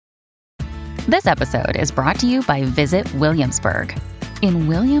This episode is brought to you by Visit Williamsburg. In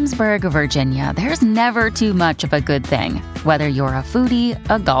Williamsburg, Virginia, there's never too much of a good thing. Whether you're a foodie,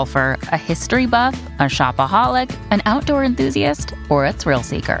 a golfer, a history buff, a shopaholic, an outdoor enthusiast, or a thrill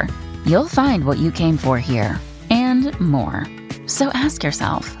seeker, you'll find what you came for here and more. So ask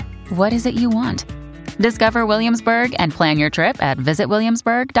yourself, what is it you want? Discover Williamsburg and plan your trip at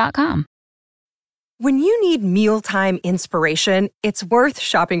visitwilliamsburg.com. When you need mealtime inspiration, it's worth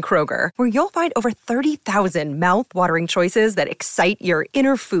shopping Kroger, where you'll find over 30,000 mouth-watering choices that excite your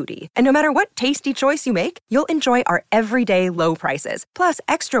inner foodie. And no matter what tasty choice you make, you'll enjoy our everyday low prices, plus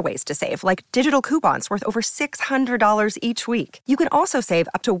extra ways to save, like digital coupons worth over $600 each week. You can also save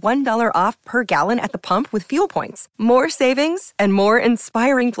up to $1 off per gallon at the pump with fuel points. More savings and more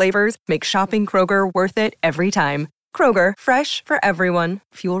inspiring flavors make shopping Kroger worth it every time. Kroger, fresh for everyone.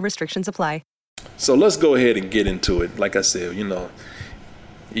 Fuel restrictions apply. So let's go ahead and get into it. Like I said, we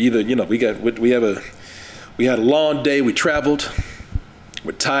had a long day. We traveled.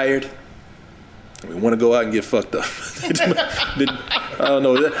 We're tired. We want to go out and get fucked up. I don't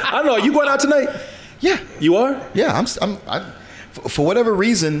know. Are you going out tonight? Yeah, you are. Yeah, for whatever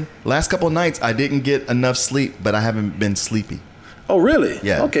reason, last couple of nights I didn't get enough sleep, but I haven't been sleepy. Oh, really?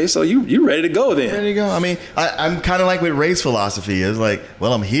 Yeah. Okay, so you ready to go then? Ready to go. I mean, I'm kind of like with Ray's philosophy. It's like,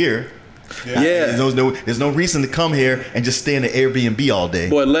 well, I'm here. Yeah. There's no reason to come here and just stay in the Airbnb all day.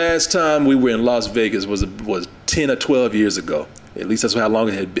 Boy, last time we were in Las Vegas was 10 or 12 years ago. At least that's how long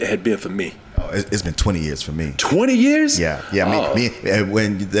it had been for me. Oh, it's been 20 years for me. 20 years? Yeah. Me,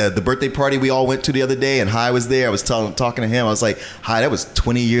 when the birthday party we all went to the other day and Hi was there, I was talking to him. I was like, Hi, that was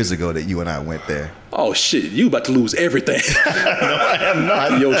 20 years ago that you and I went there. Oh, shit. You about to lose everything. No, I am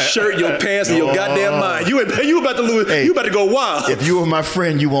not. Your shirt, your pants, and your goddamn mind. You about to lose. Hey, you about to go wild. If you were my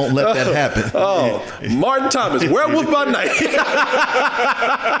friend, you won't let that happen. Oh, Martin Thomas, Werewolf by Night.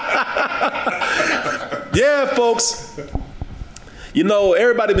 Yeah, folks.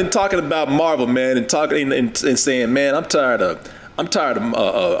 Everybody been talking about Marvel, man, and talking and saying, man, I'm tired of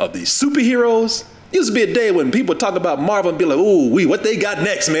these superheroes. Used to be a day when people talk about Marvel and be like, ooh, what they got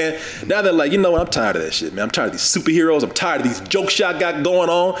next, man? Now they're like, I'm tired of that shit, man. I'm tired of these superheroes. I'm tired of these jokes y'all got going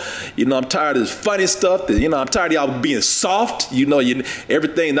on. I'm tired of this funny stuff. I'm tired of y'all being soft.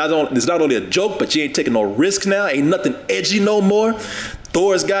 Everything it's not only a joke, but you ain't taking no risk now. Ain't nothing edgy no more.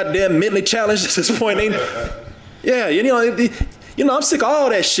 Thor's goddamn mentally challenged at this point. Yeah, I'm sick of all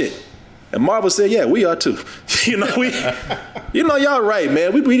that shit. And Marvel said, yeah, we are too. Y'all right,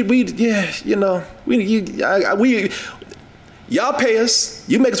 man. Y'all pay us.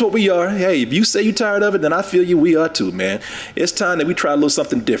 You make us what we are. Hey, if you say you're tired of it, then I feel you. We are too, man. It's time that we try a little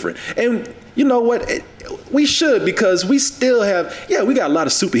something different. And you know what? We should, because we still have, we got a lot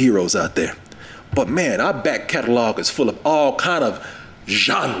of superheroes out there. But man, our back catalog is full of all kind of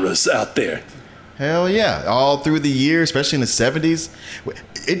genres out there. Hell yeah. All through the year, especially in the 70s.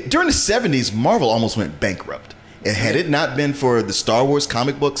 During the 70s, Marvel almost went bankrupt. And had it not been for the Star Wars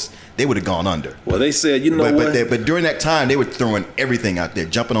comic books, they would have gone under. Well, they said, But during that time, they were throwing everything out there,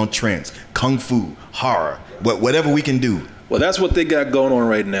 jumping on trends, kung fu, horror, whatever we can do. Well, that's what they got going on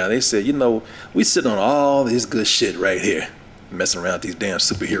right now. They said, we sitting on all this good shit right here, messing around with these damn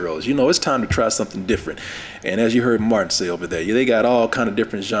superheroes. It's time to try something different. And as you heard Martin say over there, they got all kind of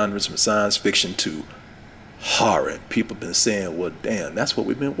different genres, from science fiction to horror. People been saying, well, damn, that's what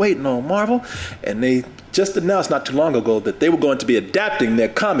we've been waiting on, Marvel. And they just announced not too long ago that they were going to be adapting their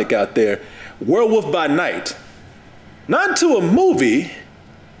comic out there, Werewolf by Night, not into a movie,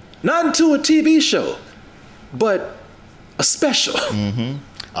 not into a TV show, but a special. Mm-hmm.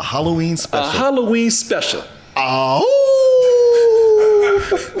 A Halloween special. A Halloween special. Oh!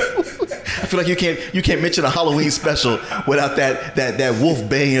 I feel like you can't mention a Halloween special without that wolf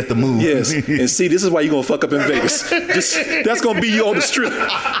baying at the moon. Yes, and see, this is why you're gonna fuck up in Vegas. That's gonna be you on the strip.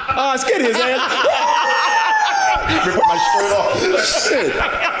 Let's get his ass. Rip my shirt off. Shit,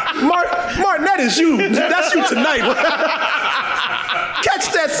 Martin, that is you. That's you tonight.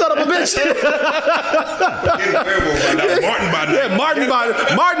 Catch that son of a bitch.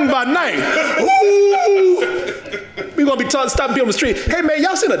 Martin by night. Ooh. We're going to be stopping people on the street. Hey, man,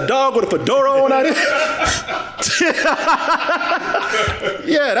 y'all seen a dog with a fedora on out here?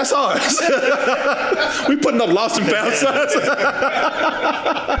 Yeah, that's ours. We putting up lost and found signs.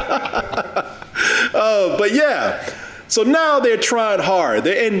 But yeah, so now they're trying hard.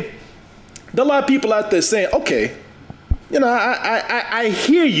 And there are a lot of people out there saying, okay, I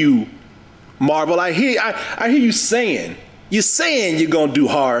hear you, Marvel. I hear you saying you're gonna do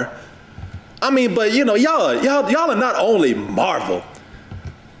horror. I mean, but y'all are not only Marvel,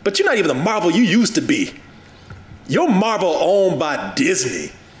 but you're not even the Marvel you used to be. You're Marvel owned by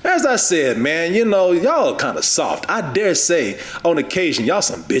Disney. As I said, man, you know, y'all kind of soft. I dare say, on occasion, y'all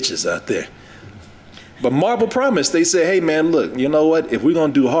some bitches out there. But Marvel promised, they said, hey, man, look, you know what? If we're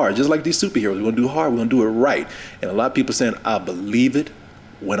going to do hard, just like these superheroes, we're going to do hard, we're going to do it right. And a lot of people saying, I believe it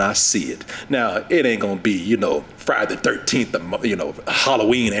when I see it. Now, it ain't going to be, you know, Friday the 13th, you know,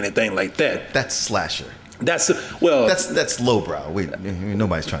 Halloween, anything like that. That's slasher. That's lowbrow.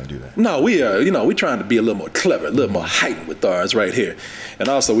 Nobody's trying to do that. No, we are. You know, we're trying to be a little more clever, a little more heightened with ours right here, and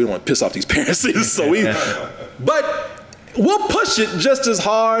also we don't want to piss off these parents. But we'll push it just as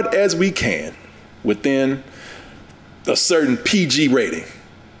hard as we can within a certain PG rating.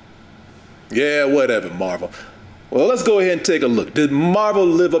 Yeah, whatever, Marvel. Well, let's go ahead and take a look. Did Marvel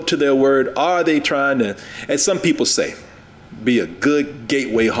live up to their word? Are they trying to, as some people say, be a good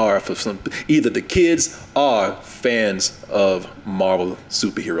gateway horror for some, either the kids or fans of Marvel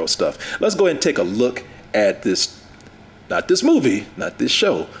superhero stuff? Let's go ahead and take a look at this, not this movie, not this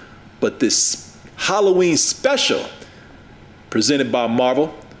show, but this Halloween special presented by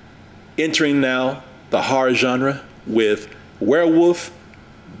Marvel, entering now the horror genre with Werewolf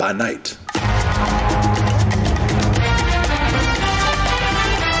by Night.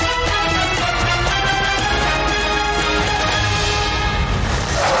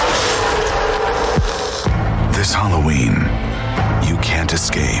 This Halloween, you can't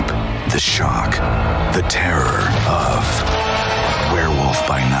escape the shock, the terror of Werewolf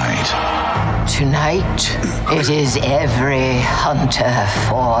by Night. Tonight, it is every hunter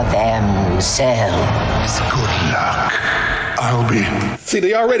for themselves. Good luck. I'll be... See,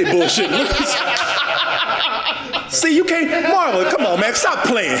 they already bullshitting. See, you can't, Marvel, come on, man, stop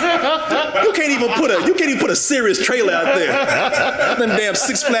playing. You can't even put a serious trailer out there. Them damn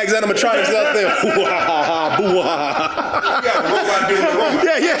Six Flags animatronics out there.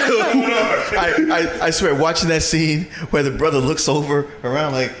 Yeah. I swear, watching that scene where the brother looks over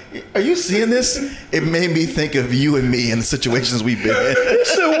around like, are you seeing this? It made me think of you and me and the situations we've been in. It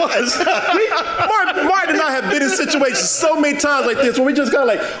sure was. Martin and I have been in situations so many times like this where we just got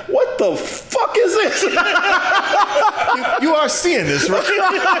like, what the fuck is this? You are seeing this, right?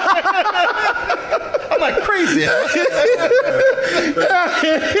 I'm like crazy.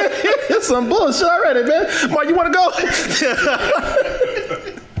 It's some bullshit already, man. Mark, you want to go?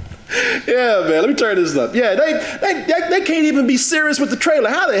 Yeah, man. Let me turn this up. Yeah, they can't even be serious with the trailer.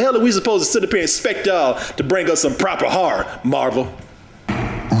 How the hell are we supposed to sit up here and expect y'all to bring us some proper horror, Marvel?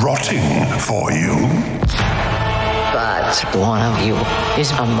 Rotting for you. But one of you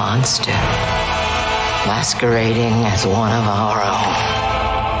is a monster, masquerading as one of our own.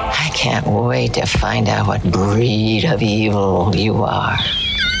 I can't wait to find out what breed of evil you are.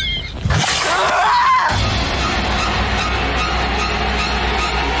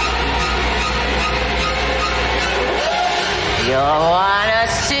 You'll wanna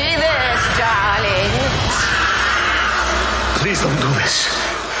see this, darling. Please don't do this.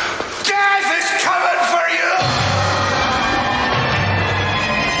 Death is coming for you!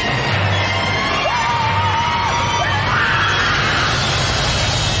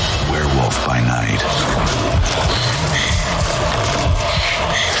 Werewolf by Night.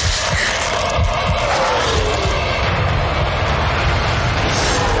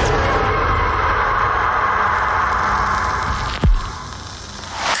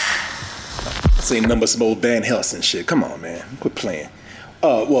 This ain't number some old Van Helsing shit. Come on, man. Quit playing.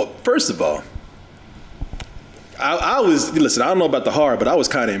 Well, first of all, I don't know about the horror, but I was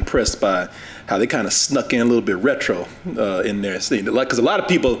kind of impressed by how they kind of snuck in a little bit retro in there. Like, because a lot of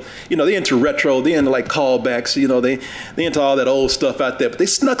people, you know, they into retro, they into like callbacks, you know, they into all that old stuff out there, but they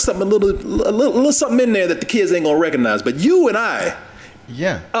snuck something a little something in there that the kids ain't gonna recognize. But you and I,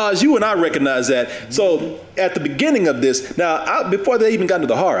 you and I recognize that. So at the beginning of this, now before they even got into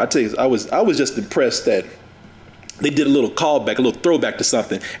the horror, I tell you, I was just impressed that they did a little callback, a little throwback to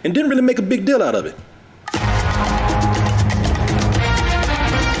something, and didn't really make a big deal out of it.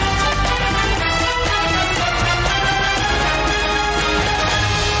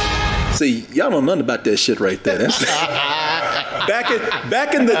 See, y'all don't know nothing about that shit right there. That's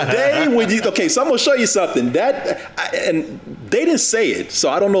back in the day when you, okay, so I'm gonna show you something and they didn't say it,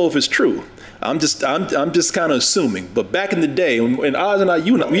 so I don't know if it's true. I'm just kind of assuming. But back in the day, when Oz and I,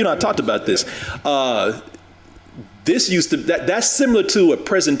 you and I talked about this. This used to, that's similar to a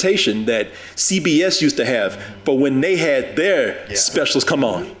presentation that CBS used to have for when they had their specials come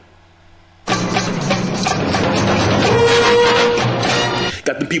on.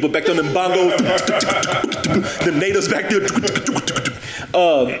 Got the people back there on them bongos, them natives back there.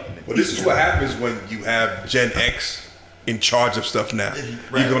 Well, this is what happens when you have Gen X in charge of stuff now.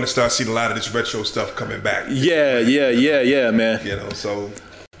 Right. You're going to start seeing a lot of this retro stuff coming back. Yeah, man. You know, so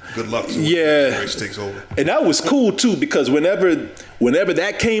Good luck. To Yeah. Race takes over. And that was cool too, because whenever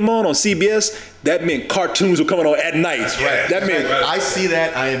that came on CBS, that meant cartoons were coming on at night. That's right. That meant I see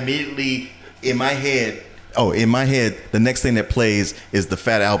that. I immediately in my head. The next thing that plays is the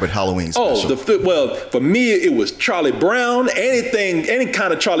Fat Albert Halloween special. Well, for me, it was Charlie Brown. Any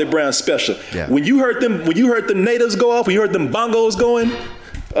kind of Charlie Brown special. Yeah. When you heard the natives go off, when you heard them bongos going,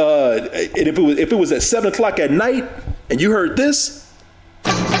 and if it was at 7 o'clock at night, and you heard this.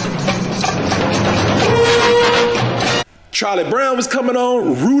 Charlie Brown was coming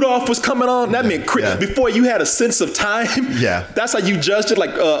on, Rudolph was coming on. That meant before you had a sense of time. Yeah. That's how you judged it.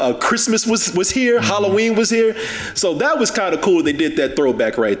 Like Christmas was here, Halloween was here. So that was kind of cool. They did that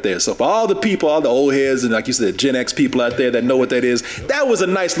throwback right there. So for all the people, all the old heads, and like you said, Gen X people out there that know what that is, that was a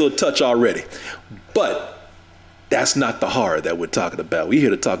nice little touch already. But that's not the horror that we're talking about. We're here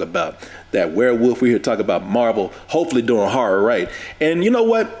to talk about that werewolf. We're here to talk about Marvel, hopefully doing horror right. And you know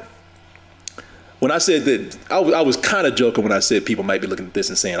what? When I said that, I was kind of joking when I said people might be looking at this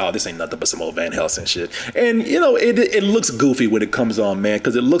and saying, "Oh, this ain't nothing but some old Van Helsing shit." And you know, it looks goofy when it comes on, man,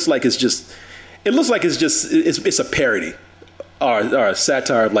 because it looks like it's a parody or a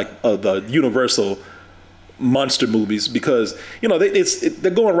satire of like the Universal monster movies, because you know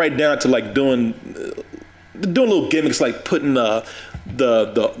they're going right down to like doing little gimmicks like putting the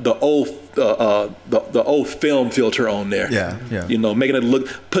old film filter on there. Yeah. You know, making it look,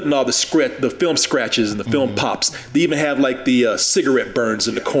 putting all the film scratches and the film pops. They even have like the cigarette burns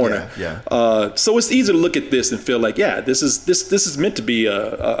in the corner. Yeah. So it's easy to look at this and feel like, yeah, this is meant to be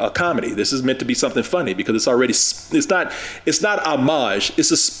a comedy. This is meant to be something funny, because it's not homage. It's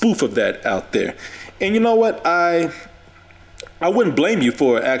a spoof of that out there. And you know what? I wouldn't blame you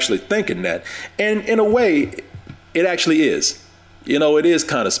for actually thinking that. And in a way, it actually is. You know, it is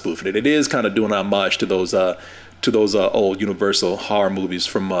kind of spoofing it. It is kind of doing homage to those old Universal horror movies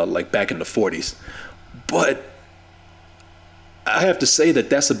from like back in the 40s. But I have to say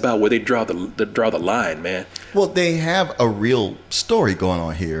that's about where they draw the line, man. Well, they have a real story going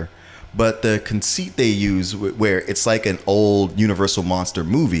on here, but the conceit they use, where it's like an old Universal monster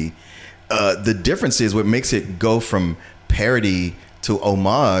movie, the difference is what makes it go from parody to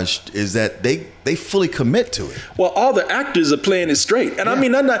homage is that they fully commit to it. Well, all the actors are playing it straight, and I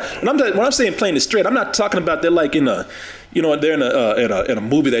mean, when I'm saying playing it straight, I'm not talking about they're like in a, you know, they're in a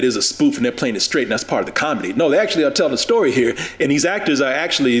movie that is a spoof and they're playing it straight, and that's part of the comedy. No, they actually are telling a story here, and these actors are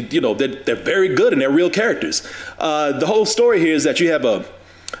actually, you know, they're very good and they're real characters. The whole story here is that you have a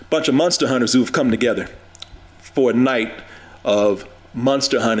bunch of monster hunters who've come together for a night of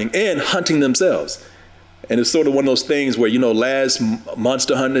monster hunting and hunting themselves. And it's sort of one of those things where, you know, last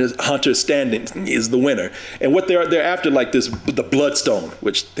monster hunter standing is the winner. And what they're after, like the Bloodstone,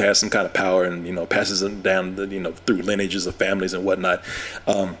 which has some kind of power and, you know, passes them down, through lineages of families and whatnot.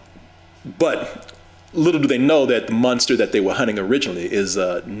 But little do they know that the monster that they were hunting originally is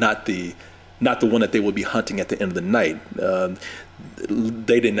not the one that they will be hunting at the end of the night.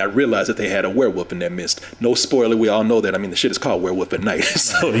 They did not realize that they had a werewolf in their midst. No spoiler, we all know that. I mean, the shit is called Werewolf at Night.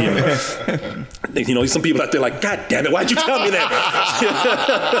 So, you know, some people out there like, God damn it, why'd you tell me that?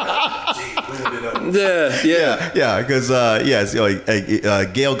 Yeah, because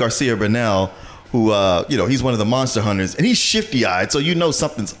Gael Garcia Bernal, who he's one of the monster hunters, and he's shifty-eyed, so you know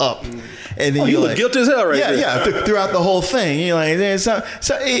something's up. And then you look guilty as hell, right? Yeah. Throughout the whole thing, you're like, there's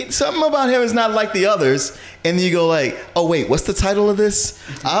something about him is not like the others. And then you go like, oh wait, what's the title of this?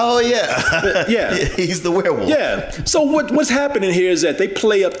 Oh yeah, yeah, he's the werewolf. Yeah. So what's happening here is that they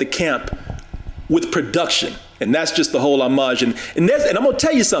play up the camp with production. And that's just the whole homage. And I'm gonna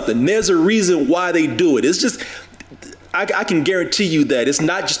tell you something. There's a reason why they do it. It's just, I can guarantee you that it's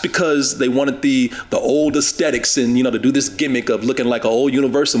not just because they wanted the old aesthetics and, you know, to do this gimmick of looking like an old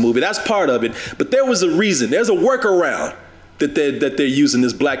Universal movie. That's part of it. But there was a reason. There's a workaround that they're using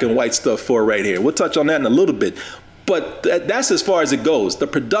this black and white stuff for right here. We'll touch on that in a little bit. But that's as far as it goes. The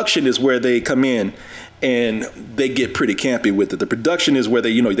production is where they come in and they get pretty campy with it. The production is where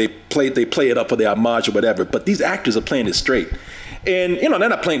they play it up for the homage or whatever. But these actors are playing it straight. And, you know, they're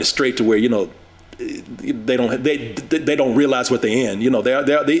not playing it straight to where, you know, they don't realize what they're in. You know,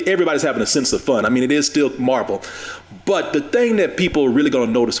 everybody's having a sense of fun. I mean, it is still Marvel. But the thing that people are really going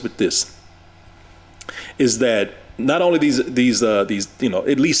to notice with this is that not only these you know,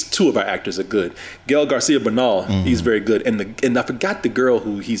 at least two of our actors are good. Gael Garcia Bernal, he's very good, and I forgot the girl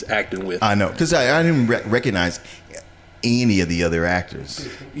who he's acting with. I know, because I didn't recognize any of the other actors.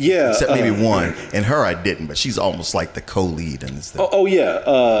 Yeah, except maybe one, and her I didn't, but she's almost like the co-lead in this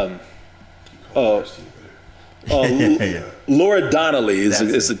thing. Laura Donnelly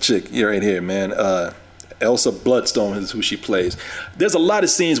is a chick right here, man. Elsa Bloodstone is who she plays. There's a lot of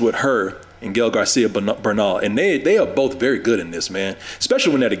scenes with her and Gael Garcia Bernal, and they are both very good in this, man,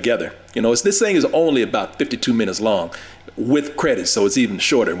 especially when they're together. You know, this thing is only about 52 minutes long with credits, so it's even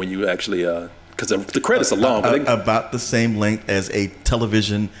shorter when you actually, because the credits are long. About the same length as a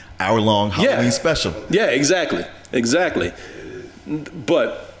television hour-long Halloween special. Yeah, exactly.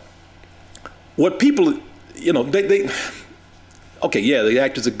 But what people, you know, they okay, yeah, the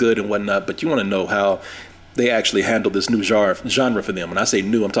actors are good and whatnot, but you want to know how they actually handle this new genre for them. When I say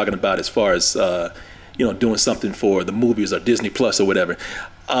new, I'm talking about as far as, you know, doing something for the movies or Disney Plus or whatever.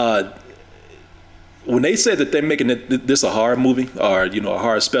 When they said that they're making this a horror movie or, you know, a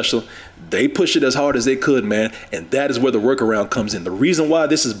horror special, they push it as hard as they could, man. And that is where the workaround comes in. The reason why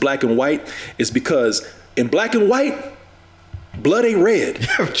this is black and white is because in black and white, blood ain't red.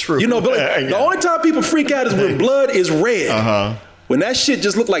 True. You know, the only time people freak out is when blood is red. When that shit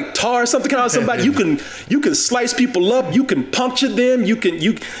just look like tar or something out of somebody, you can slice people up, you can puncture them, you can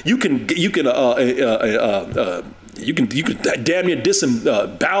damn near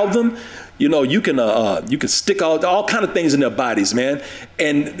disembowel them. You know, you can stick all kind of things in their bodies, man,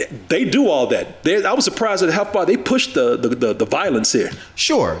 and they do all that. I was surprised at how far they pushed the violence here.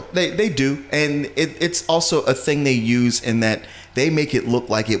 Sure, they do, and it's also a thing they use in that they make it look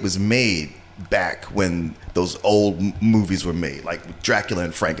like it was made back when those old movies were made, like Dracula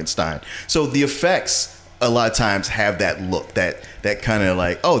and Frankenstein. So the effects a lot of times have that look, that kind of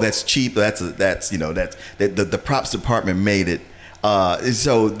like, oh, that's cheap. That's the props department made it.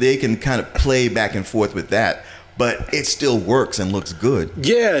 So they can kind of play back and forth with that, but it still works and looks good.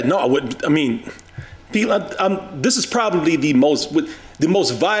 Yeah, no, I mean, this is probably the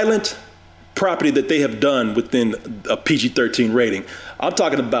most violent property that they have done within a PG-13 rating. I'm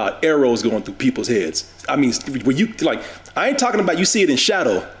talking about arrows going through people's heads. I mean, when you I ain't talking about you see it in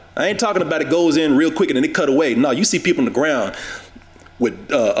shadow. I ain't talking about it goes in real quick and then it cut away. No, you see people on the ground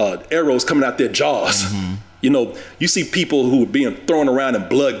with arrows coming out their jaws. Mm-hmm. You know, you see people who are being thrown around and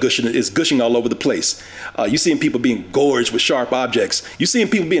blood gushing all over the place. You seeing people being gorged with sharp objects. You seeing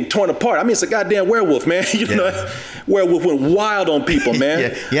people being torn apart. I mean, it's a goddamn werewolf, man. You know, werewolf went wild on people,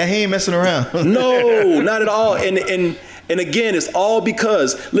 man. yeah, he ain't messing around. No, not at all. And again, it's all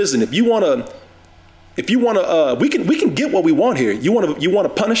because, listen, if you wanna, we can get what we want here. You want a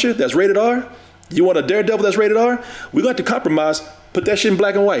Punisher that's rated R? You want a Daredevil that's rated R? We're going to compromise. Put that shit in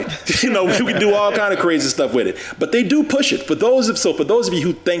black and white. You know, we can do all kind of crazy stuff with it. But they do push it. For those of you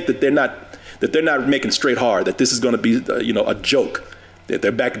who think that they're not making straight hard, that this is going to be a joke, that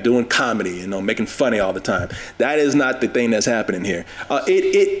they're back doing comedy, you know, making funny all the time. That is not the thing that's happening here.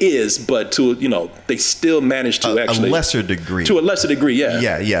 It is, but they still manage to actually a lesser degree. To a lesser degree,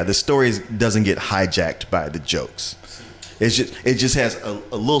 yeah. Yeah. The story doesn't get hijacked by the jokes. It just has a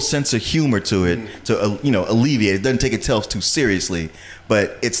little sense of humor to it to alleviate. It doesn't take itself too seriously,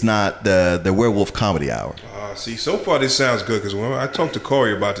 but it's not the werewolf comedy hour. See, so far this sounds good because when I talked to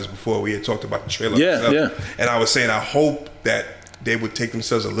Corey about this before, we had talked about the trailer. Yeah. And I was saying I hope that they would take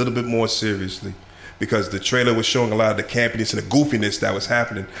themselves a little bit more seriously because the trailer was showing a lot of the campiness and the goofiness that was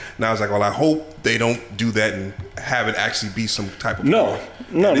happening. And I was like, well, I hope they don't do that and have it actually be some type of horror.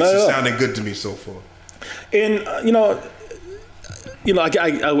 No, this is sounding good to me so far. And I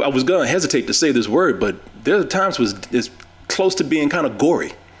was gonna hesitate to say this word, but there are times it's close to being kind of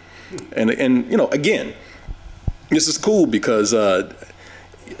gory, and again, this is cool because I've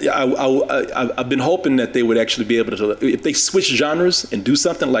been hoping that they would actually be able to, if they switch genres and do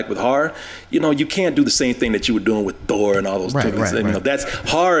something like with horror, you can't do the same thing that you were doing with Thor and all those things. Right. That's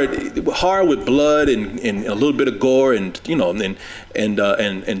horror with blood and a little bit of gore and things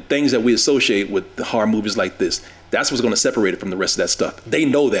that we associate with horror movies like this. That's what's going to separate it from the rest of that stuff. They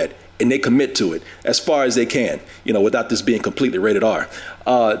know that, and they commit to it as far as they can, without this being completely rated R.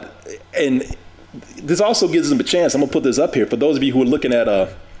 And this also gives them a chance. I'm going to put this up here for those of you who are looking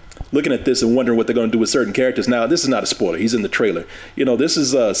at this and wondering what they're going to do with certain characters. Now, this is not a spoiler. He's in the trailer. This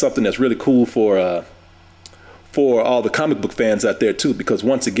is something that's really cool for all the comic book fans out there too, because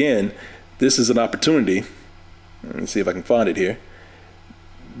once again, this is an opportunity. Let me see if I can find it here.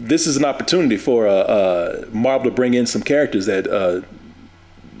 This is an opportunity for Marvel to bring in some characters that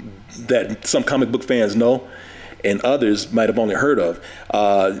some comic book fans know and others might have only heard of.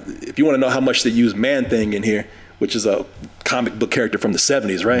 If you want to know how much they use Man-Thing in here, which is a comic book character from the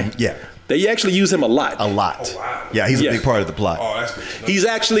 70s, right? Yeah. They actually use him a lot. Oh, wow. Yeah, he's a big part of the plot. Oh, that's good. He's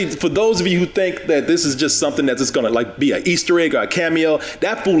actually, for those of you who think that this is just something that's just going to be an Easter egg or a cameo,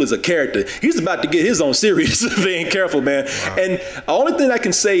 that fool is a character. He's about to get his own series if they ain't careful, man. Wow. And the only thing I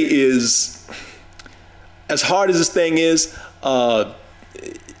can say is, as hard as this thing is,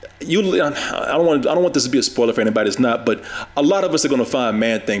 I don't want this to be a spoiler for anybody that's not, but a lot of us are going to find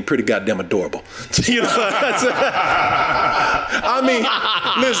Man-Thing pretty goddamn adorable. You know, I mean,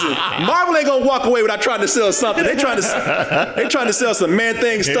 listen, Marvel ain't gonna walk away without trying to sell something. They trying to sell some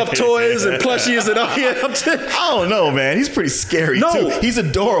Man-Thing stuffed toys and plushies and all. Yeah, I don't know, man. He's pretty scary too. He's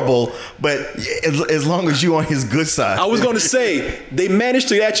adorable, but as long as you on his good side. I was going to say they managed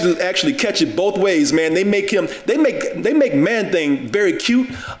to actually catch it both ways, man. They make Man-Thing very cute.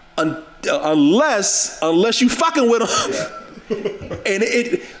 Unless you fucking with him, and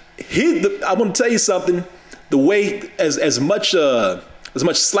I want to tell you something. The way as much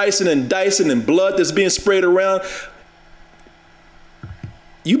slicing and dicing and blood that's being sprayed around,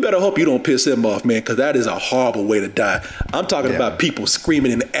 you better hope you don't piss him off, man, because that is a horrible way to die. I'm talking about people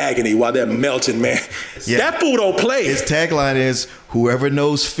screaming in agony while they're melting, man. Yeah. That fool don't play. His tagline is, "Whoever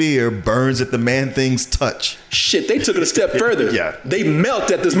knows fear burns at the Man-Thing's touch." Shit, they took it a step further. Yeah. They melt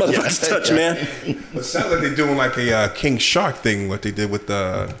at this motherfucker's touch, man. It sounds like they're doing like a King Shark thing, what they did with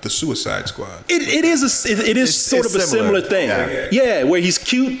the Suicide Squad. It is sort of a similar thing. Yeah, where he's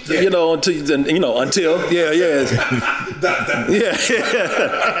cute, until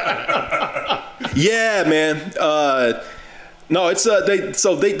yeah, man. No, it's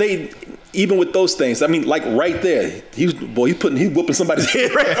they even with those things. I mean, like right there, he's whooping somebody's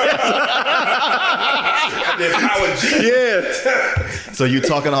head right there. Yeah. So you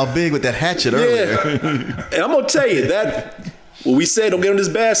talking all big with that hatchet earlier. And I'm gonna tell you that. Well, we say don't get on this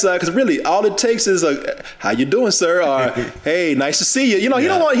bad side because really all it takes is a "How you doing, sir?" or "Hey, nice to see you." You know, he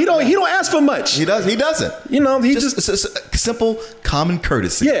don't ask for much. He doesn't. You know, he just simple common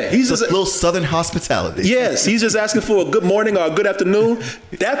courtesy. Yeah, he's just a little Southern hospitality. Yes, he's just asking for a good morning or a good afternoon.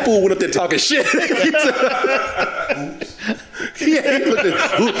 That fool went up there talking shit. He looked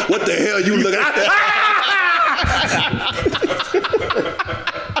at, what the hell you looking at?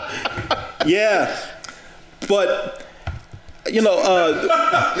 Yeah, but. You know, what are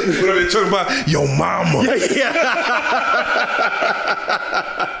they talking about? Your mama.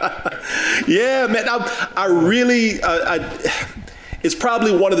 Yeah, man. I really, it's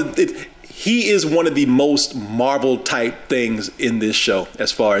probably one of the. He is one of the most Marvel type things in this show,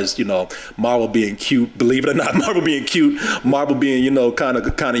 as far as Marvel being cute. Believe it or not, Marvel being cute, Marvel being kind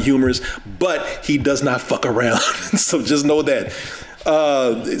of humorous, but he does not fuck around. So just know that.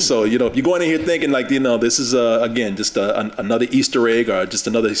 So if you're going in here thinking this is again just another Easter egg or just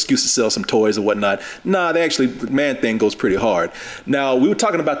another excuse to sell some toys or whatnot, the Man-Thing goes pretty hard. Now, we were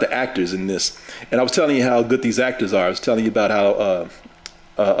talking about the actors in this, and I was telling you how good these actors are. I was telling you about how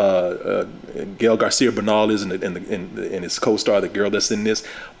Gael Garcia Bernal is and his co-star, the girl that's in this.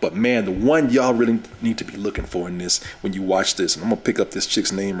 But man, the one y'all really need to be looking for in this when you watch this, and I'm gonna pick up this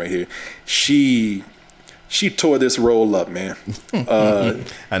chick's name right here. She tore this role up, man.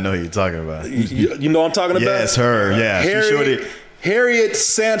 I know who you're talking about. You know what I'm talking about? Yes, her. Yeah, she sure did. Harriet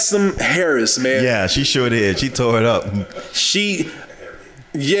Sansom Harris, man. Yeah, she sure did. She tore it up.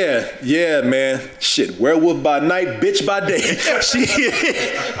 Yeah, man. Shit, werewolf by night, bitch by day.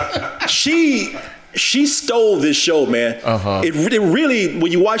 She stole this show, man. It really,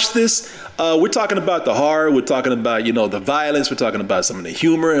 when you watch this, we're talking about the horror, we're talking about the violence, we're talking about some of the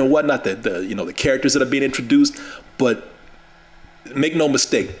humor and whatnot, the characters that are being introduced, but make no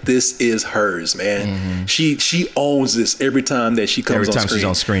mistake, this is hers, man. Mm-hmm. She owns this every time that she comes on screen. She's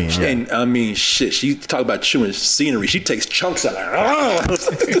on screen, yeah. And I mean, shit, she talk about chewing scenery. She takes chunks out of it.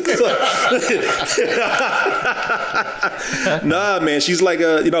 Nah, man, she's like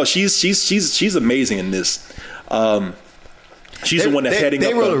she's amazing in this. She's the one that's heading up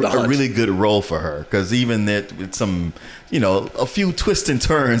the hunt. They wrote a really good role for her, because even that with some, a few twists and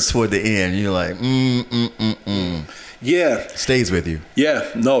turns toward the end, you're like, Yeah, stays with you.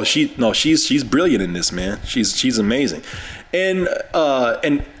 Yeah, she's brilliant in this, man. She's amazing, and I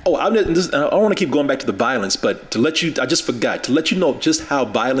don't want to keep going back to the violence, but I just forgot to let you know just how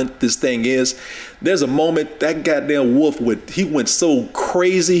violent this thing is. There's a moment that goddamn wolf went so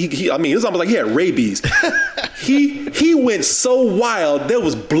crazy. It was almost like he had rabies. he went so wild. There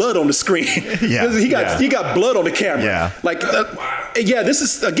was blood on the screen. Yeah, he got blood on the camera. Yeah, this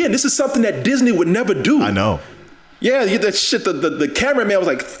is something that Disney would never do. I know. Yeah, that shit. The cameraman was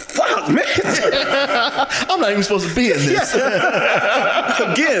like, "Fuck, man, I'm not even supposed to be in this."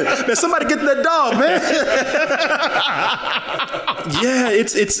 Again, man, somebody get that dog, man. Yeah,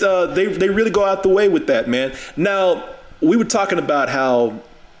 it's they really go out the way with that, man. Now, we were talking about how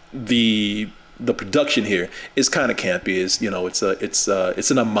the production here is kind of campy. It's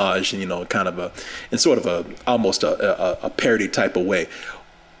an homage, and kind of almost a parody type of way.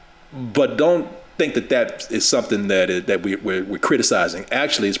 But think that is something that we're criticizing.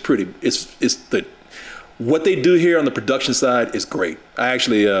 Actually, it's what they do here on the production side is great. I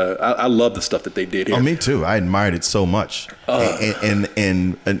actually I love the stuff that they did here. Oh, me too. I admired it so much.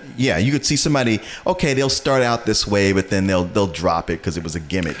 And yeah, you could see somebody, okay, they'll start out this way, but then they'll drop it because it was a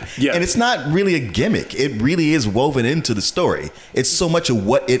gimmick. Yeah. And it's not really a gimmick. It really is woven into the story. It's so much of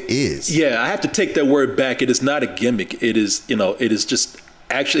what it is. Yeah, I have to take that word back. It is not a gimmick. It is, it is just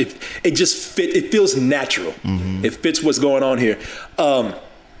actually, it just it feels natural. Mm-hmm. It fits what's going on here.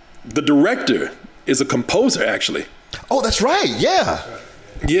 The director is a composer, actually. Oh, that's right. Yeah.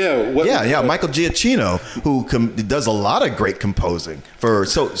 Yeah. Michael Giacchino, who does a lot of great composing for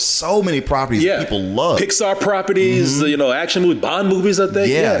so many properties that people love. Pixar properties, action movies, Bond movies, I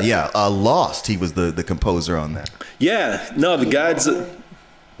think. Yeah. Lost, he was the composer on that. Yeah. No, the guy's...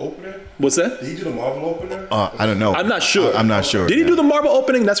 Opener? What's that? Did he do the Marvel opener? I don't know. I'm not sure. I'm not sure. Did he do the Marvel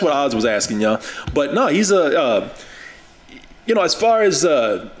opening? That's what Oz was asking, y'all. But no, he's as far as...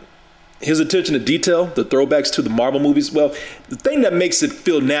 his attention to detail, the throwbacks to the Marvel movies. Well, the thing that makes it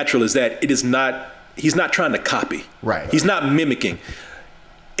feel natural is that he's not trying to copy. Right. He's not mimicking.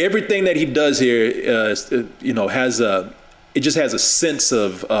 Everything that he does here, it just has a sense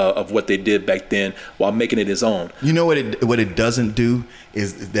of what they did back then while making it his own. You know what it doesn't do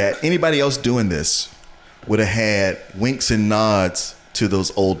is that anybody else doing this would have had winks and nods to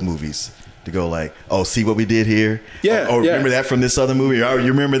those old movies. To go like, oh, see what we did here? Yeah. Oh, remember that from this other movie? Oh,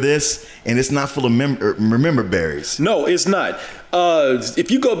 you remember this? And it's not full of remember berries. No, it's not. If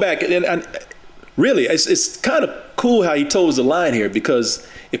you go back, and really, it's kind of cool how he toes the line here, because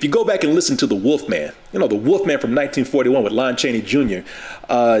if you go back and listen to The Wolfman, the Wolfman from 1941 with Lon Chaney Jr.,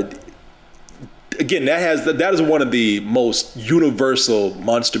 again, that is one of the most universal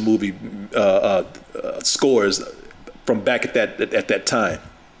monster movie scores from back at that time.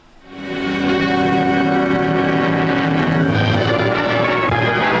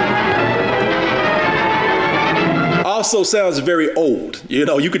 Also sounds very old.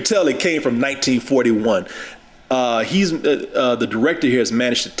 You could tell it came from 1941. The director here has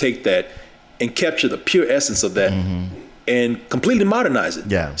managed to take that and capture the pure essence of that and completely modernize it.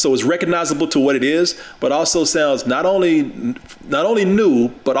 Yeah. So it's recognizable to what it is, but also sounds not only new,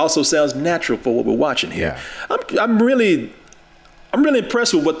 but also sounds natural for what we're watching here. Yeah. I'm really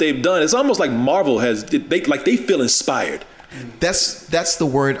impressed with what they've done. It's almost like Marvel they feel inspired. That's the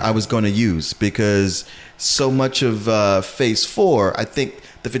word I was going to use, because so much of Phase 4, I think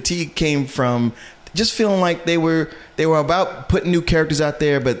the fatigue came from just feeling like they were about putting new characters out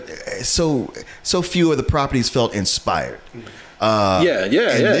there, but so few of the properties felt inspired. And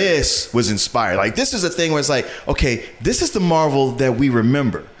this was inspired. Like, this is a thing where it's like, okay, this is the Marvel that we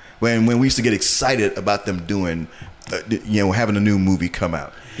remember when we used to get excited about them doing, having a new movie come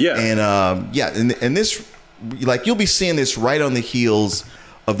out. Yeah. And this, like, you'll be seeing this right on the heels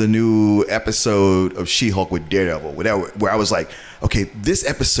of the new episode of She-Hulk with Daredevil, where I was like, okay, this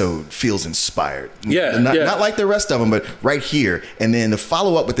episode feels inspired. Not like the rest of them, but right here. And then to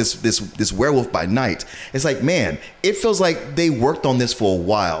follow up with this Werewolf by Night, it's like, man, it feels like they worked on this for a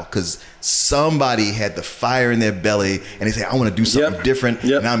while, because somebody had the fire in their belly and they say, I want to do something different,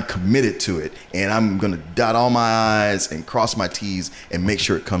 and I'm committed to it, and I'm going to dot all my I's and cross my T's and make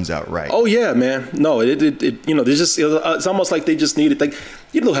sure it comes out right. Oh yeah, man. No, it's almost like they just needed, like,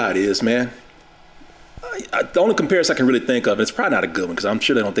 you know how it is, man. The only comparison I can really think of, and it's probably not a good one because I'm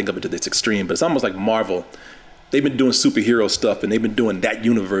sure they don't think of it to this extreme, but it's almost like Marvel. They've been doing superhero stuff and they've been doing that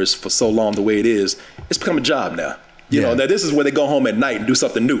universe for so long the way it is. It's become a job now. Now this is where they go home at night and do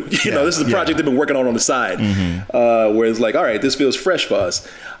something new. This is a project they've been working on the side, where it's like, all right, this feels fresh for us.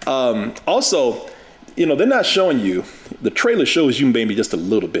 Also, they're not showing you, the trailer shows you maybe just a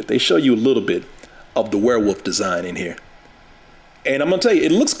little bit. They show you a little bit of the werewolf design in here. And I'm going to tell you,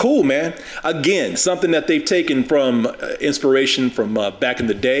 it looks cool, man. Again, something that they've taken from inspiration from back in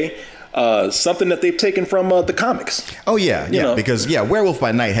the day. Something that they've taken from the comics. Oh yeah, because Werewolf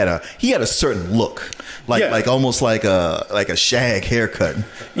by Night had a certain look, like almost like a shag haircut.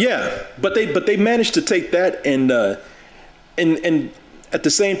 Yeah, but they managed to take that and at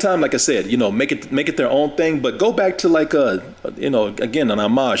the same time, like I said, make it their own thing, but go back to like again, an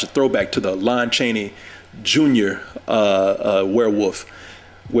homage, a throwback to the Lon Chaney Jr. Werewolf,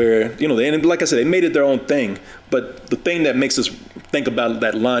 where and like I said, they made it their own thing. But the thing that makes us think about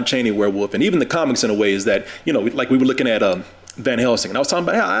that Lon Chaney werewolf, and even the comics in a way, is that like we were looking at Van Helsing, and I was talking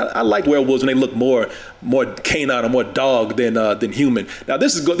about, I like werewolves when they look more canine or more dog than human. Now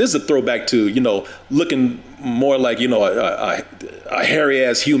this is a throwback to looking more like a hairy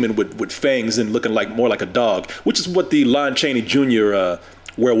ass human with fangs and looking more like a dog, which is what the Lon Chaney Jr.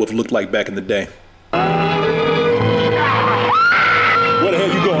 Werewolf looked like back in the day. Where the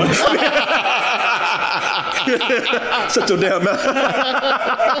hell you going? Shut your damn mouth.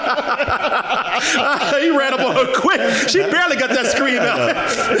 He ran up on her quick. She barely got that scream out.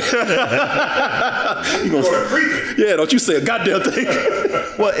 Yeah, don't you say a goddamn thing.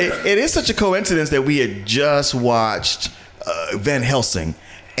 Well, it is such a coincidence that we had just watched Van Helsing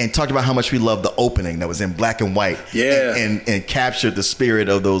and talked about how much we loved the opening that was in black and white. Yeah. And captured the spirit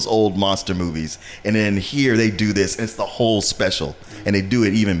of those old monster movies. And then here they do this, and it's the whole special, and they do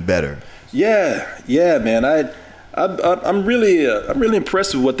it even better. Yeah, man. I'm really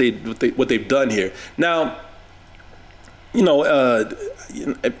impressed with what they've done here. Now, do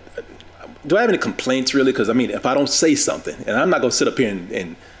I have any complaints really? Because I mean, if I don't say something, and I'm not gonna sit up here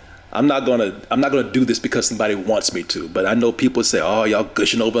and I'm not gonna do this because somebody wants me to. But I know people say, "Oh, y'all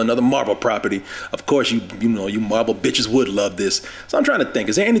gushing over another Marvel property." Of course, you Marvel bitches would love this. So I'm trying to think: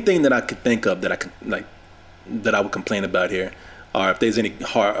 is there anything that I could think of that I could that I would complain about here? Or if there's any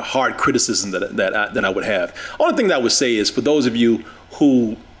hard criticism that I would have. Only thing that I would say is for those of you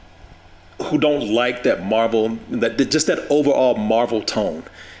who don't like that Marvel, just that overall Marvel tone.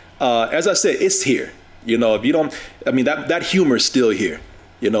 As I said, it's here. If you don't, I mean that humor is still here.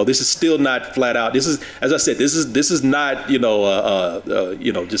 This is still not flat out. This is, as I said, this is not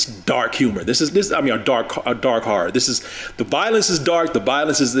just dark humor. This is a dark horror. This is, the violence is dark. The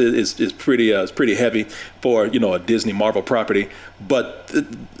violence is pretty heavy for a Disney Marvel property, but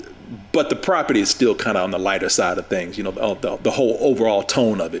the property is still kind of on the lighter side of things. The whole overall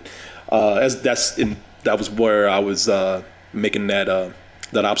tone of it. That was where I was making that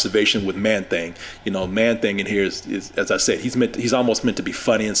observation with Man-Thing. Man-Thing in here is, as I said, he's almost meant to be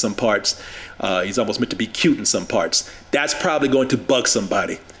funny in some parts. He's almost meant to be cute in some parts. That's probably going to bug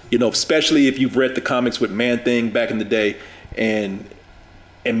somebody, especially if you've read the comics with Man-Thing back in the day, and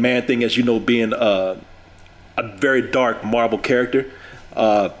Man-Thing, as being a very dark Marvel character.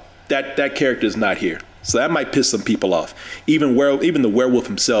 That character is not here. So that might piss some people off. Even the werewolf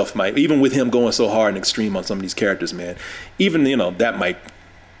himself might, even with him going so hard and extreme on some of these characters, man. Even that might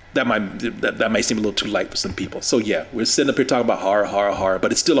seem a little too light for some people. So yeah, we're sitting up here talking about horror,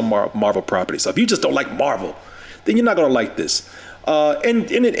 but it's still a Marvel property. So if you just don't like Marvel, then you're not gonna like this.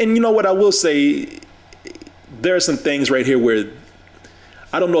 And you know what I will say, there are some things right here where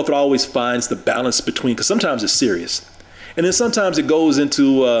I don't know if it always finds the balance between, because sometimes it's serious, and then sometimes it goes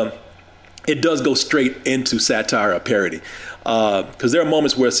into it does go straight into satire or parody, because there are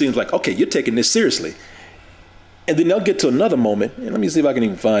moments where it seems like, okay, you're taking this seriously. And then they'll get to another moment, and let me see if I can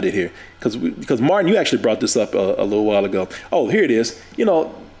even find it here, because Martin, you actually brought this up a little while ago. Oh, here it is.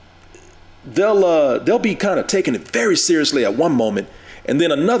 They'll be kind of taking it very seriously at one moment, and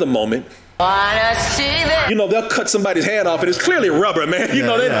then another moment, they'll cut somebody's hand off, and it's clearly rubber, man.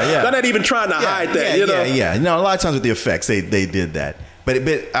 They're not even trying to hide that. Yeah. No, a lot of times with the effects, they did that. But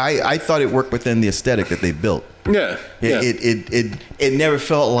I thought it worked within the aesthetic that they built. Yeah. It never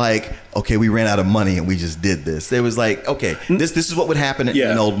felt like, okay, we ran out of money and we just did this. It was like, okay, this is what would happen in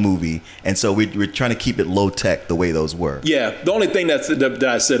an old movie, and so we're trying to keep it low tech the way those were. Yeah. The only thing that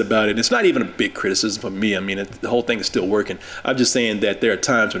I said about it, it's not even a big criticism for me. I mean, the whole thing is still working. I'm just saying that there are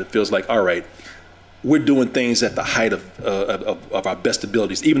times when it feels like, all right, we're doing things at the height of our best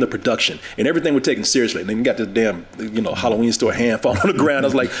abilities, even the production and everything we're taking seriously. And then you got the damn, Halloween store hand fall on the ground. I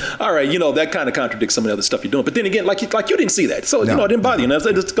was like, all right, that kind of contradicts some of the other stuff you're doing. But then again, like you didn't see that. So, it didn't bother you.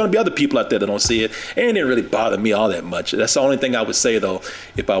 There's going to be other people out there that don't see it. And it didn't really bother me all that much. That's the only thing I would say, though,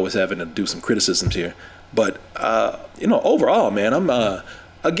 if I was having to do some criticisms here. But, overall, man, I'm,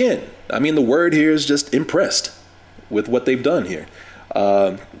 again, I mean, the word here is just impressed with what they've done here.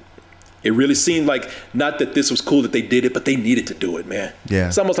 It really seemed like, not that this was cool that they did it, but they needed to do it, man. Yeah.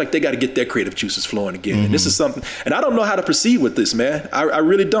 It's almost like they got to get their creative juices flowing again. Mm-hmm. And this is something, and I don't know how to proceed with this, man. I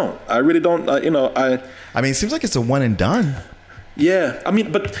really don't. I mean, it seems like it's a one and done. Yeah. I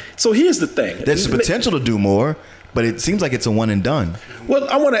mean, but, so here's the thing. There's potential to do more, but it seems like it's a one and done. Well,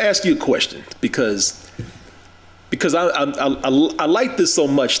 I want to ask you a question, because I like this so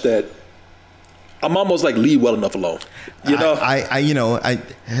much that I'm almost like, leave well enough alone. I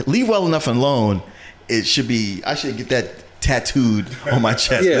leave well enough alone. I should get that tattooed on my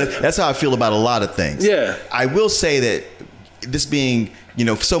chest. Yeah. That's how I feel about a lot of things. Yeah. I will say that this being,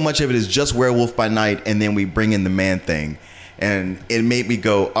 so much of it is just Werewolf by Night, and then we bring in the Man-Thing, and it made me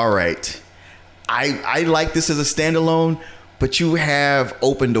go, all right, I like this as a standalone, but you have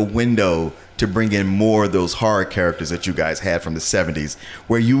opened a window to bring in more of those horror characters that you guys had from the 70s,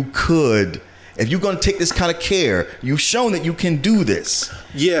 where you could, if you're going to take this kind of care, you've shown that you can do this.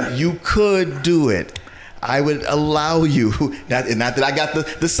 Yeah. You could do it. I would allow you, not that I got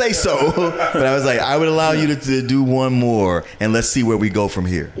the say so, but I was like, I would allow you to do one more, and let's see where we go from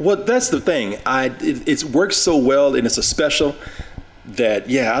here. Well, that's the thing. It works so well, and it's a special that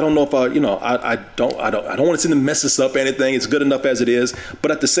I don't know if I don't want to see them mess this up or anything. It's good enough as it is, but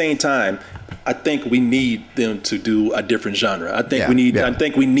at the same time, I think we need them to do a different genre. I think I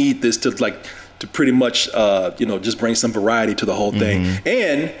think we need this to pretty much just bring some variety to the whole thing.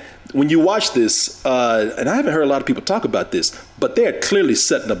 And when you watch this, and I haven't heard a lot of people talk about this, but they're clearly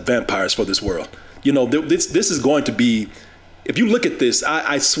setting up vampires for this world. This is going to be, if you look at this,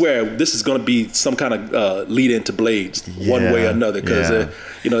 I swear this is going to be some kind of lead into Blades one way or another, because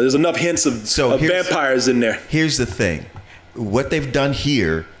there's enough hints of vampires in there. Here's the thing. What they've done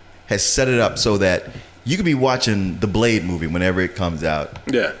here has set it up so that you could be watching the Blade movie whenever it comes out.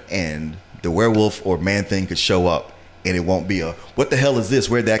 Yeah. And the werewolf or man-thing could show up, and it won't be what the hell is this?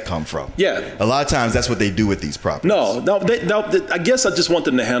 Where'd that come from? Yeah. A lot of times that's what they do with these properties. No, I guess I just want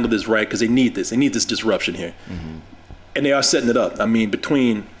them to handle this right, because they need this. They need this disruption here. And they are setting it up. I mean,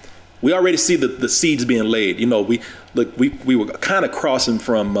 we already see the seeds being laid. We were kind of crossing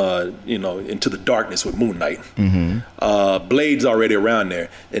from into the darkness with Moon Knight. Blade's already around there,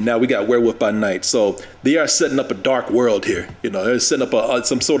 and now we got Werewolf by Night. So they are setting up a dark world here. They're setting up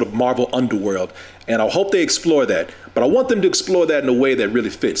some sort of Marvel underworld, and I hope they explore that. But I want them to explore that in a way that really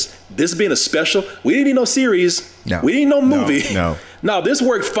fits. This being a special, we didn't need no series. No. We didn't need no movie. No, this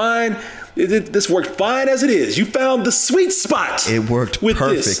worked fine. This worked fine as it is. You found the sweet spot. It worked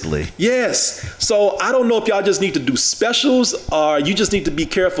perfectly. This. Yes. So I don't know if y'all just need to do specials, or you just need to be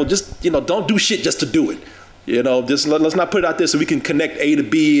careful. Just don't do shit just to do it. Just let's not put it out there so we can connect A to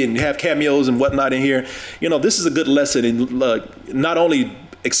B and have cameos and whatnot in here. This is a good lesson in not only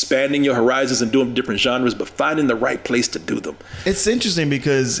expanding your horizons and doing different genres, but finding the right place to do them. It's interesting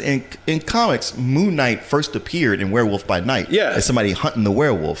because in comics, Moon Knight first appeared in Werewolf by Night as somebody hunting the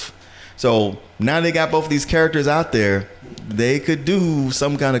werewolf. So now they got both of these characters out there. They could do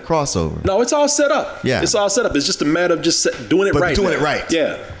some kind of crossover. No, it's all set up. Yeah, it's all set up. It's just a matter of just doing it right. Doing it right.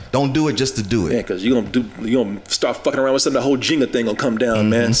 Yeah. Don't do it just to do it. Yeah, because you're gonna start fucking around with something. The whole Jenga thing gonna come down,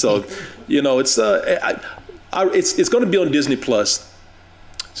 man. So, it's gonna be on Disney Plus.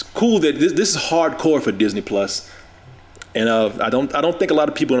 It's cool that this is hardcore for Disney Plus, and I don't think a lot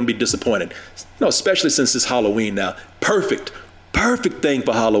of people are gonna be disappointed. Especially since it's Halloween now. Perfect thing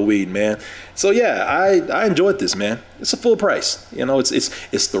for Halloween, man. So I enjoyed this, man. It's a full price.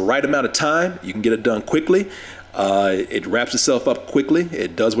 It's the right amount of time. You can get it done quickly. It wraps itself up quickly.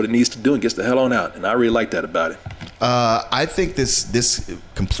 It does what it needs to do and gets the hell on out. And I really like that about it. I think this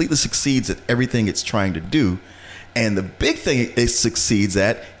completely succeeds at everything it's trying to do. And the big thing it succeeds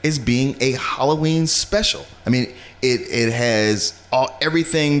at is being a Halloween special. I mean, it has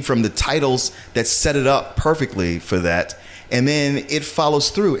everything from the titles that set it up perfectly for that. And then it follows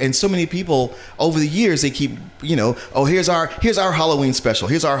through. And so many people over the years, they keep, here's our Halloween special.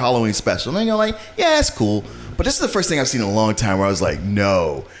 Here's our Halloween special. And you're like, yeah, that's cool. But this is the first thing I've seen in a long time where I was like,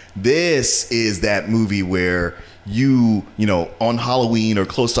 no, this is that movie where you on Halloween or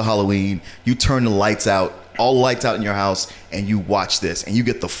close to Halloween, you turn the lights out, all the lights out in your house, and you watch this, and you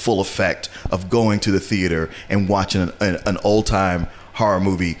get the full effect of going to the theater and watching an old time horror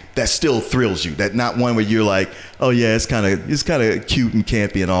movie that still thrills you. That not one where you're like, oh yeah, it's kind of cute and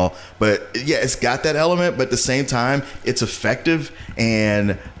campy and all, but yeah, it's got that element, but at the same time, it's effective.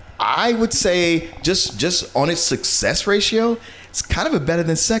 And I would say just on its success ratio, it's kind of a better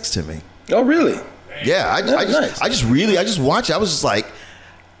than Sex to me. Oh really? Yeah, I just watched it. I was just like,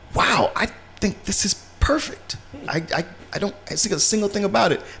 wow, I think this is perfect. I don't see a single thing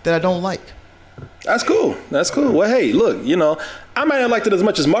about it that I don't like. That's cool. Well, hey, look, I might not have liked it as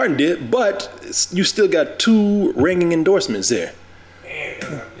much as Martin did, but you still got 2 ringing endorsements there.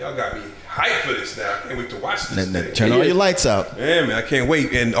 Man, y'all got me hyped for this now. I can't wait to watch this. Turn all your lights out. Yeah, man, I can't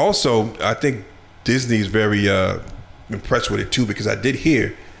wait. And also, I think Disney's very impressed with it too, because I did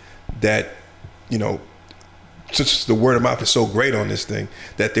hear that, since the word of mouth is so great on this thing,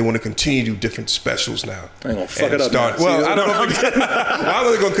 that they want to continue to do different specials now. I ain't gonna fuck it up. Well, I don't know. I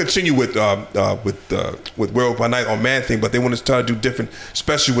know they're gonna continue with Werewolf by Night on Man Thing, but they want to start to do different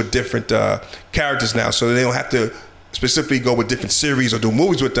special with different characters now, so they don't have to specifically go with different series or do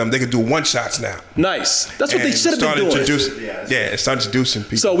movies with them. They can do one shots now. Nice. That's what they should have been doing. It's starting introducing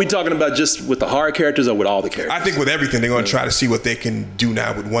people. So are we talking about just with the horror characters or with all the characters? I think with everything, they're going to try to see what they can do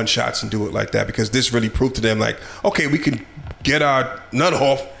now with one shots and do it like that, because this really proved to them like, okay, we can get our nut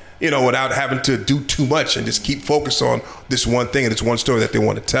off, without having to do too much and just keep focused on this one thing and this one story that they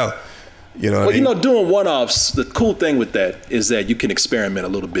want to tell. You know, well, you know, doing one-offs. The cool thing with that is that you can experiment a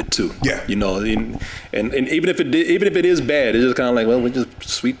little bit too. Yeah. You know, and even if it is bad, it's just kind of like, well, we just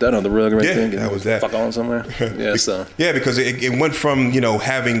sweep that on the rug right there. That was that. Fuck on somewhere. Yeah. So. Yeah, because it went from, you know,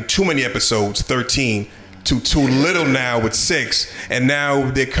 having too many episodes, 13, to too little now with 6, and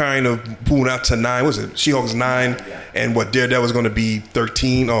now they're kind of pulling out to 9. What was it? She-Hulk's 9, and what Daredevil's going to be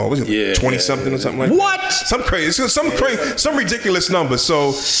 13? Oh, was it 20 something or something like that? What? Some crazy, some ridiculous number.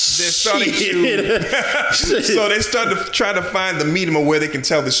 So they're starting to try to find the medium of where they can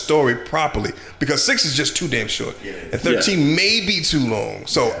tell the story properly, because 6 is just too damn short, and 13 may be too long.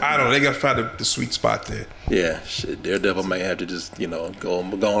 So I don't know. They got to find the sweet spot there. Yeah, shit. Daredevil may have to just, you know, go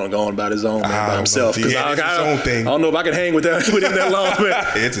on about his own, man, by himself. It's his own thing. I don't know if I can hang with him that long, man.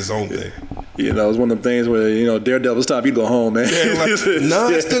 It's his own thing. You know, it's one of them things where, you know, Daredevil's time, you go home, man. Yeah, like, no,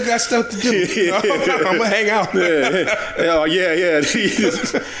 I still got stuff to do. No, I'm gonna hang out. Yeah,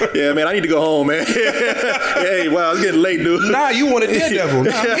 man, I need to go home, man. Hey, wow, it's getting late, dude. Nah, you want a Daredevil.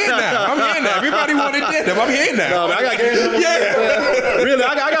 Nah, I'm here now. Everybody wanted Daredevil. I'm here now. No, man, I gotta really,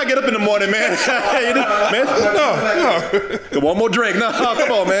 I gotta get up in the morning, man. Man, no. One more drink. No,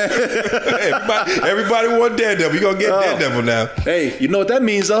 come on, man. Everybody want Daredevil. You gonna get Daredevil now. Hey, you know what that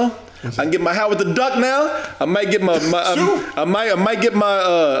means, though? I can get my Howard the Duck now. I might get my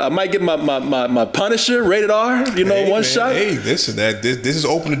Punisher rated R. You know, one shot. Hey, this is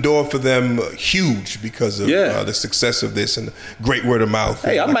open the door for them huge because of the success of this and the great word of mouth.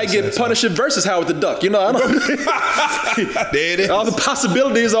 Hey, I might get Punisher versus Howard the Duck. You know, I don't. There it is. All the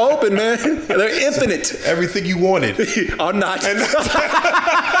possibilities are open, man. They're infinite. Everything you wanted are not.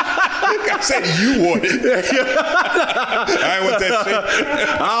 I said you wanted. I want that shit.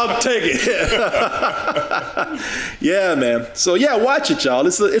 I'll take it. Yeah, man. So yeah, watch it, y'all.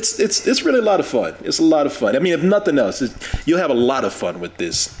 It's really a lot of fun. It's a lot of fun. I mean, if nothing else, you'll have a lot of fun with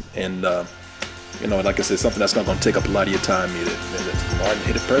this. And you know, like I said, something that's not going to take up a lot of your time either. And Martin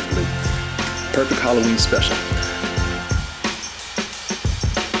hit it perfectly. Perfect Halloween special.